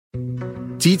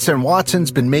Dietz and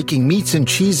Watson's been making meats and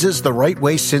cheeses the right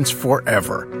way since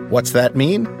forever. What's that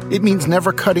mean? It means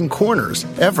never cutting corners,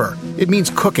 ever. It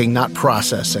means cooking, not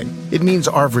processing. It means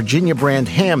our Virginia brand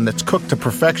ham that's cooked to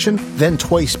perfection, then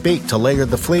twice baked to layer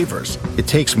the flavors. It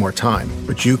takes more time,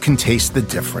 but you can taste the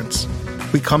difference.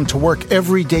 We come to work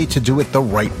every day to do it the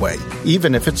right way,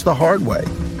 even if it's the hard way.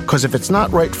 Because if it's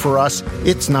not right for us,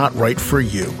 it's not right for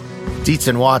you. Dietz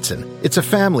and Watson, it's a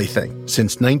family thing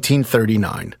since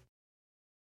 1939.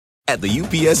 At the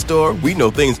UPS Store, we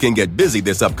know things can get busy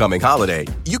this upcoming holiday.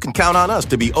 You can count on us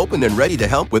to be open and ready to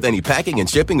help with any packing and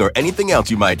shipping or anything else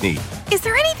you might need. Is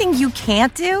there anything you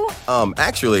can't do?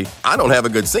 Actually, I don't have a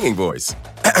good singing voice.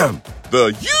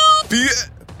 The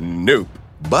UPS... Nope.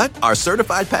 But our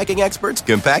certified packing experts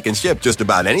can pack and ship just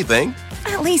about anything.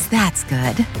 At least that's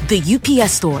good. The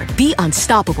UPS Store. Be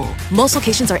unstoppable. Most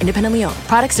locations are independently owned.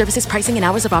 Product, services, pricing, and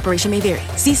hours of operation may vary.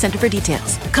 See Center for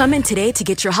details. Come in today to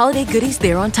get your holiday goodies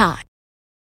there on time.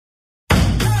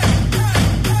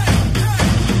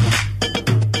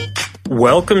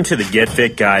 Welcome to the Get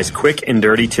Fit Guys quick and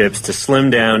dirty tips to slim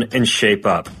down and shape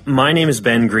up. My name is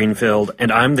Ben Greenfield,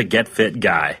 and I'm the Get Fit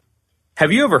Guy.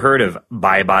 Have you ever heard of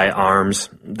bye-bye arms?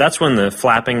 That's when the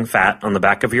flapping fat on the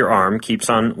back of your arm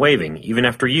keeps on waving, even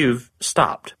after you've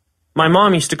stopped. My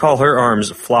mom used to call her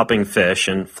arms flopping fish,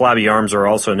 and flabby arms are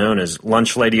also known as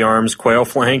lunch lady arms, quail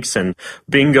flanks, and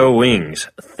bingo wings.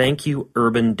 Thank you,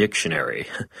 Urban Dictionary.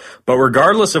 But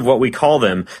regardless of what we call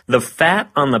them, the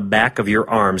fat on the back of your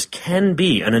arms can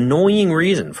be an annoying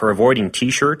reason for avoiding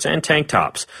t-shirts and tank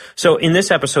tops. So in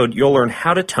this episode, you'll learn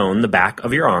how to tone the back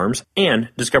of your arms and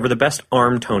discover the best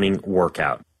arm toning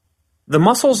workout. The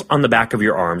muscles on the back of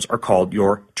your arms are called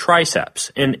your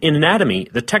triceps, and in anatomy,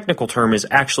 the technical term is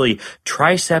actually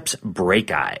triceps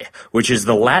brachii, which is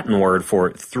the Latin word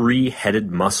for three-headed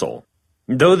muscle.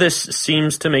 Though this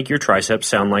seems to make your triceps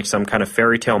sound like some kind of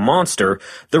fairy tale monster,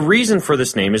 the reason for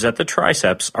this name is that the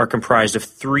triceps are comprised of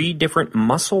three different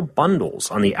muscle bundles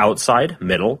on the outside,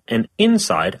 middle, and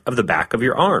inside of the back of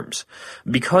your arms.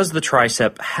 Because the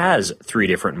tricep has three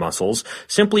different muscles,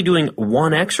 simply doing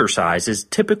one exercise is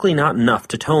typically not enough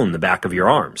to tone the back of your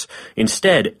arms.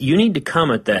 Instead, you need to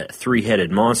come at that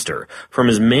three-headed monster from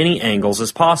as many angles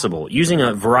as possible, using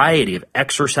a variety of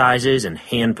exercises and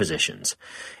hand positions.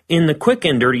 In the Quick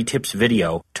and Dirty Tips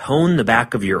video, Tone the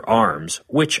Back of Your Arms,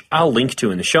 which I'll link to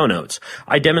in the show notes,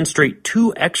 I demonstrate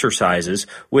two exercises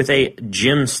with a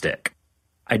gym stick.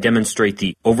 I demonstrate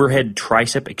the overhead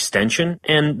tricep extension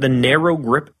and the narrow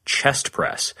grip chest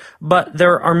press. But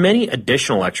there are many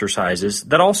additional exercises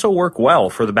that also work well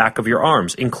for the back of your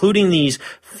arms, including these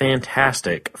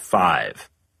fantastic 5.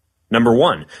 Number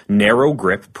 1, narrow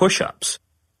grip push-ups.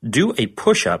 Do a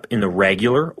push-up in the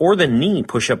regular or the knee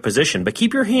push-up position, but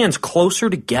keep your hands closer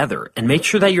together and make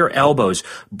sure that your elbows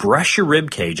brush your rib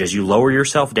cage as you lower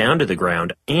yourself down to the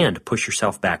ground and push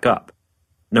yourself back up.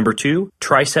 Number 2,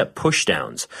 tricep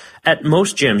pushdowns. At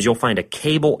most gyms, you'll find a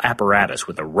cable apparatus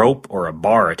with a rope or a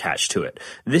bar attached to it.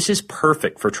 This is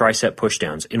perfect for tricep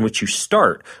pushdowns, in which you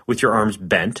start with your arms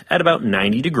bent at about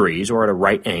 90 degrees or at a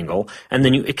right angle, and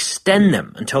then you extend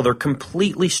them until they're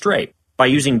completely straight. By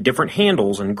using different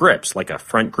handles and grips, like a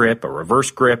front grip, a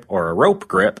reverse grip, or a rope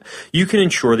grip, you can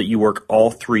ensure that you work all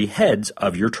three heads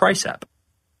of your tricep.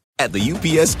 At the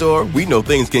UPS Store, we know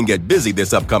things can get busy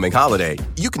this upcoming holiday.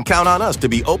 You can count on us to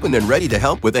be open and ready to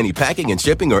help with any packing and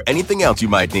shipping or anything else you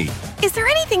might need. Is there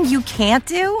anything you can't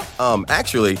do?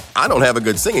 Actually, I don't have a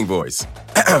good singing voice.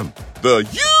 The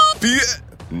UPS...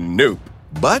 Nope.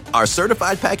 But our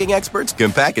certified packing experts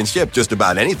can pack and ship just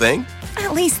about anything.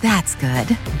 At least that's good.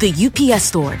 The UPS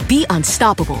Store. Be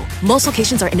unstoppable. Most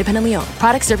locations are independently owned.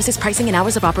 Product, services, pricing, and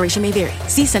hours of operation may vary.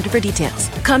 See Center for details.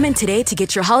 Come in today to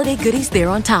get your holiday goodies there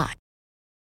on time.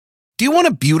 Do you want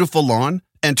a beautiful lawn?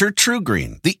 Enter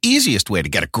TruGreen, the easiest way to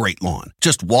get a great lawn.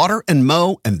 Just water and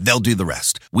mow, and they'll do the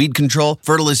rest. Weed control,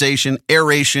 fertilization,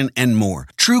 aeration, and more.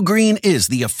 TruGreen is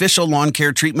the official lawn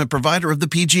care treatment provider of the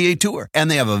PGA Tour,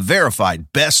 and they have a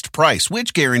verified best price,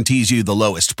 which guarantees you the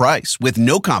lowest price with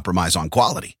no compromise on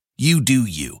quality. You do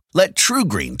you. Let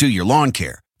TruGreen do your lawn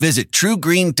care. Visit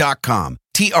TruGreen.com,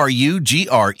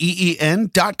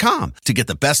 TruGreen.com, to get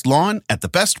the best lawn at the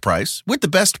best price with the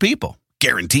best people.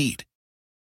 Guaranteed.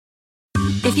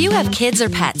 If you have kids or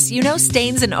pets, you know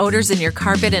stains and odors in your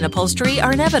carpet and upholstery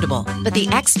are inevitable, but the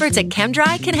experts at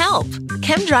ChemDry can help.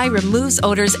 ChemDry removes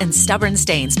odors and stubborn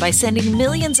stains by sending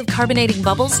millions of carbonating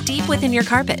bubbles deep within your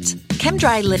carpet.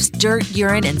 ChemDry lifts dirt,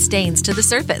 urine, and stains to the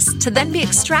surface to then be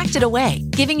extracted away,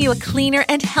 giving you a cleaner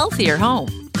and healthier home.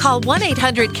 Call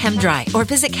 1-800-ChemDry or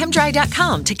visit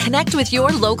chemdry.com to connect with your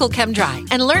local ChemDry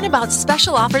and learn about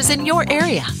special offers in your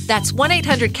area. That's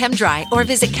 1-800-ChemDry or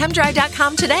visit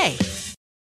chemdry.com today.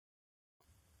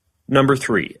 Number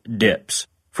 3, dips.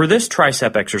 For this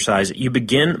tricep exercise, you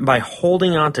begin by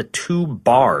holding onto 2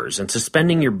 bars and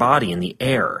suspending your body in the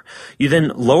air. You then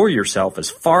lower yourself as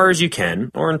far as you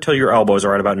can, or until your elbows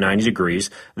are at about 90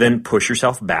 degrees, then push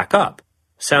yourself back up.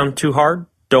 Sound too hard?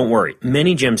 Don't worry.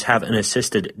 Many gyms have an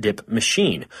assisted dip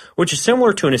machine, which is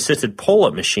similar to an assisted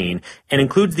pull-up machine and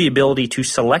includes the ability to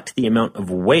select the amount of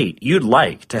weight you'd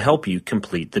like to help you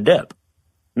complete the dip.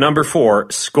 Number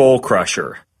 4, skull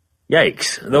crusher.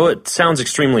 Yikes. Though it sounds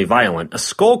extremely violent, a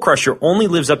skull crusher only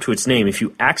lives up to its name if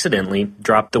you accidentally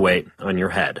drop the weight on your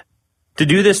head. To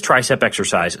do this tricep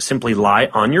exercise, simply lie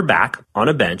on your back on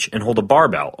a bench and hold a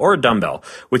barbell or a dumbbell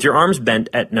with your arms bent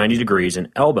at 90 degrees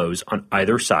and elbows on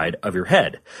either side of your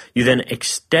head. You then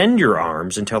extend your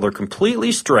arms until they're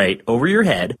completely straight over your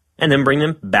head and then bring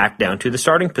them back down to the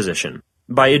starting position.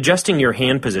 By adjusting your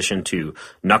hand position to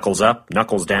knuckles up,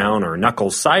 knuckles down, or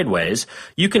knuckles sideways,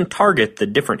 you can target the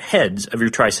different heads of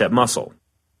your tricep muscle.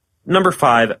 Number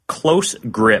 5, close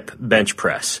grip bench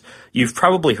press. You've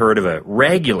probably heard of a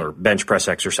regular bench press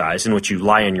exercise in which you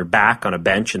lie on your back on a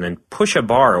bench and then push a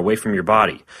bar away from your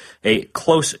body. A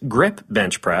close grip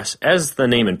bench press, as the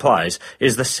name implies,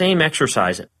 is the same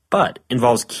exercise but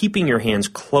involves keeping your hands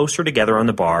closer together on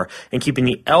the bar and keeping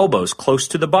the elbows close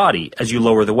to the body as you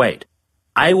lower the weight.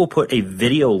 I will put a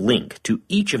video link to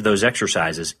each of those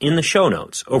exercises in the show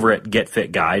notes over at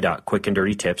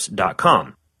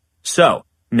getfitguy.quickanddirtytips.com. So,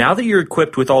 now that you're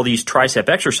equipped with all these tricep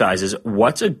exercises,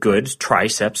 what's a good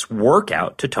triceps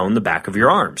workout to tone the back of your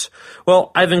arms?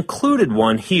 Well, I've included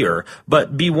one here,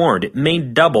 but be warned, it may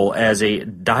double as a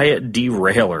diet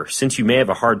derailer since you may have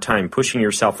a hard time pushing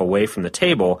yourself away from the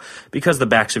table because the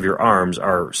backs of your arms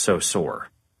are so sore.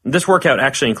 This workout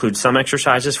actually includes some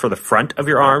exercises for the front of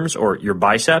your arms or your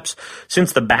biceps,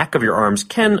 since the back of your arms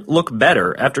can look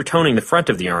better after toning the front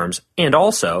of the arms, and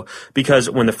also because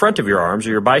when the front of your arms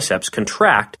or your biceps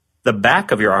contract, the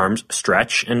back of your arms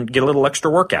stretch and get a little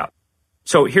extra workout.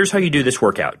 So here's how you do this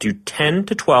workout. Do 10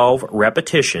 to 12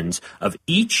 repetitions of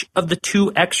each of the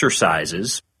 2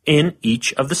 exercises in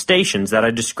each of the stations that I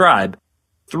describe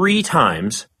 3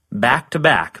 times back to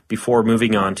back before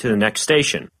moving on to the next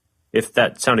station. If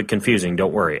that sounded confusing,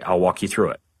 don't worry, I'll walk you through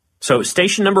it. So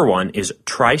station number 1 is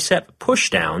tricep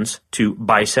pushdowns to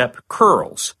bicep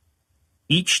curls.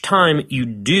 Each time you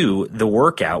do the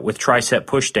workout with tricep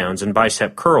pushdowns and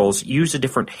bicep curls, use a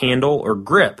different handle or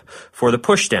grip for the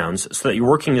pushdowns so that you're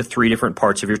working the 3 different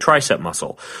parts of your tricep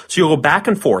muscle. So you'll go back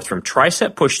and forth from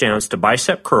tricep pushdowns to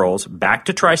bicep curls, back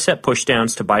to tricep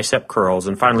pushdowns to bicep curls,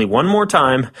 and finally one more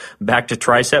time, back to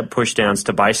tricep pushdowns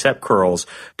to bicep curls,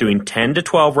 doing 10 to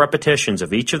 12 repetitions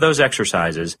of each of those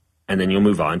exercises, and then you'll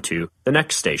move on to the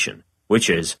next station, which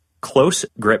is close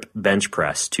grip bench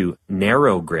press to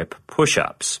narrow grip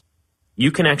push-ups.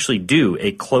 You can actually do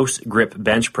a close grip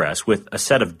bench press with a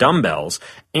set of dumbbells,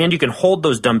 and you can hold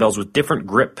those dumbbells with different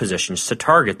grip positions to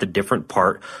target the different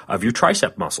part of your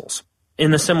tricep muscles,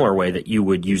 in a similar way that you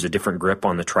would use a different grip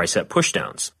on the tricep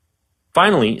pushdowns.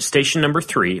 Finally, station number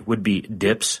 3 would be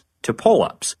dips to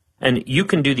pull-ups, and you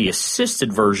can do the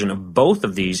assisted version of both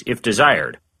of these if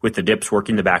desired, with the dips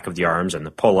working the back of the arms and the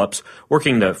pull-ups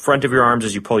working the front of your arms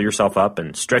as you pull yourself up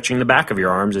and stretching the back of your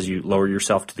arms as you lower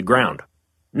yourself to the ground.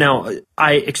 Now,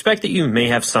 I expect that you may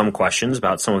have some questions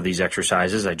about some of these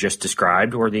exercises I just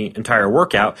described or the entire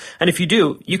workout, and if you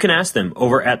do, you can ask them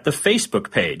over at the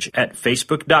Facebook page at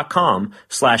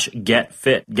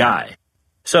facebook.com/getfitguy.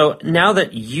 So now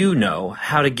that you know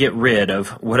how to get rid of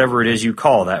whatever it is you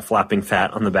call that flapping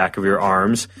fat on the back of your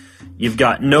arms, you've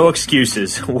got no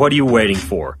excuses. What are you waiting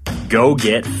for? Go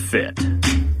get fit.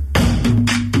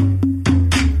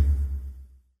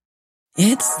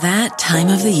 It's that time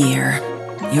of the year.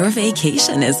 Your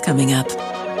vacation is coming up.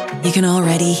 You can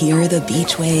already hear the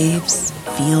beach waves,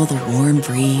 feel the warm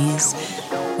breeze,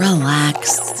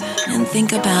 relax, and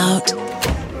think about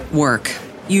work.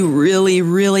 You really,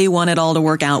 really want it all to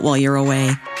work out while you're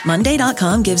away.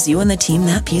 Monday.com gives you and the team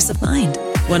that peace of mind.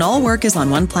 When all work is on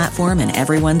one platform and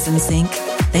everyone's in sync,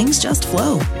 things just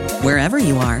flow. Wherever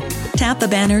you are, tap the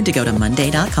banner to go to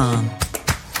Monday.com.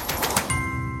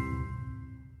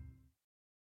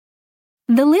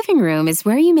 The living room is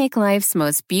where you make life's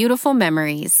most beautiful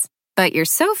memories. But your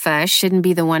sofa shouldn't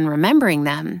be the one remembering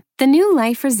them. The new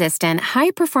life-resistant,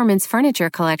 high-performance furniture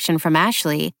collection from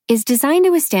Ashley is designed to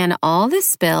withstand all the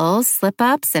spills,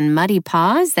 slip-ups, and muddy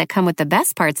paws that come with the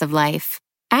best parts of life.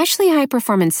 Ashley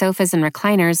high-performance sofas and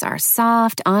recliners are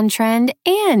soft, on-trend,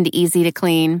 and easy to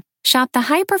clean. Shop the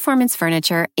high-performance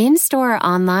furniture in-store or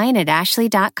online at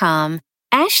Ashley.com.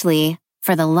 Ashley,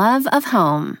 for the love of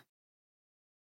home.